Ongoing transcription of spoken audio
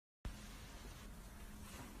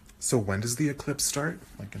So when does the eclipse start?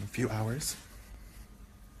 Like in a few hours?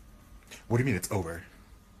 What do you mean it's over?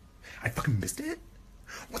 I fucking missed it?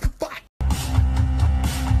 What the fuck?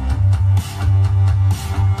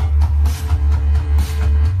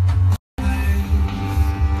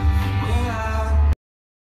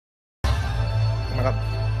 Oh my god.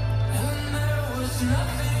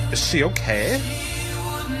 Is she okay?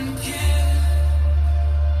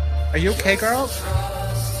 Are you okay, girl?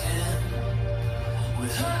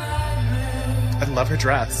 I love her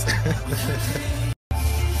dress.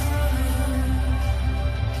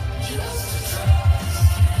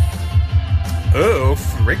 Oh,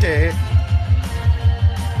 freaky.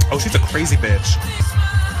 Oh, she's a crazy bitch.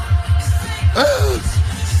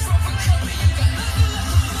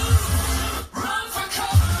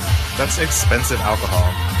 That's expensive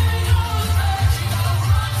alcohol.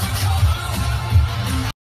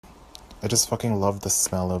 I just fucking love the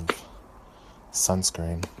smell of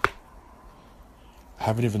sunscreen. I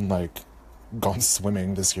haven't even, like, gone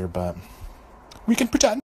swimming this year, but we can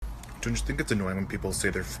pretend. Don't you think it's annoying when people say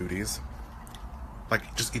they're foodies?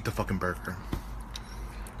 Like, just eat the fucking burger.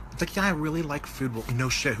 It's like, yeah, I really like food. Well, no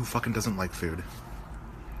shit, who fucking doesn't like food?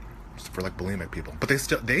 Just for, like, bulimic people. But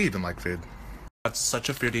they even like food. That's such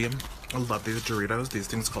a foodie. I love these Doritos. These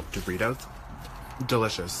things called Doritos.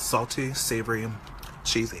 Delicious. Salty, savory,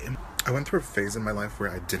 cheesy. I went through a phase in my life where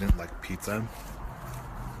I didn't like pizza.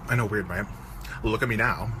 I know, weird, right? Look at me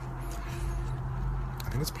now. I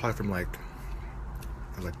think it's probably from, like,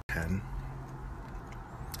 I was like 10.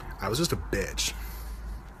 I was just a bitch.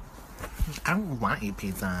 I don't want to eat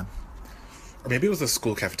pizza. Or maybe it was the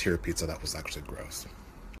school cafeteria pizza that was actually gross.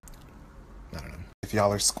 I don't know. If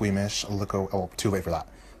y'all are squeamish, look at, oh, too late for that.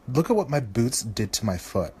 Look at what my boots did to my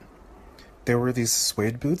foot. There were these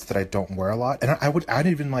suede boots that I don't wear a lot. And I didn't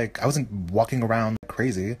even, like, I wasn't walking around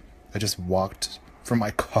crazy. I just walked from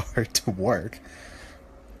my car to work.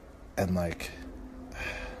 And, like,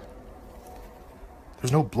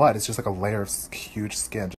 there's no blood. It's just like a layer of huge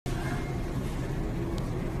skin.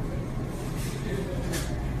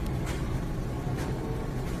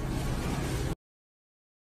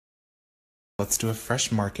 Let's do a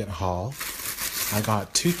fresh market haul. I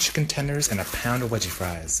got 2 chicken tenders and a pound of wedgie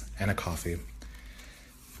fries and a coffee.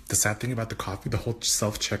 The sad thing about the coffee, the whole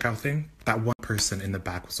self-checkout thing, that one person in the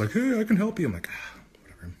back was like, hey, I can help you. I'm like,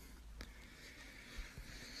 whatever.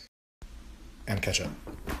 And ketchup.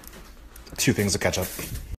 2 things of ketchup.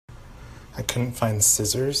 I couldn't find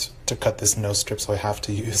scissors to cut this nose strip, so I have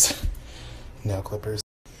to use nail clippers.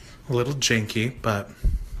 A little janky, but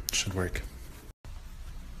should work.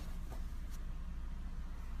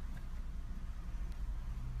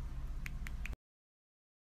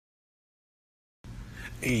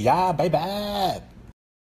 Yeah, baby!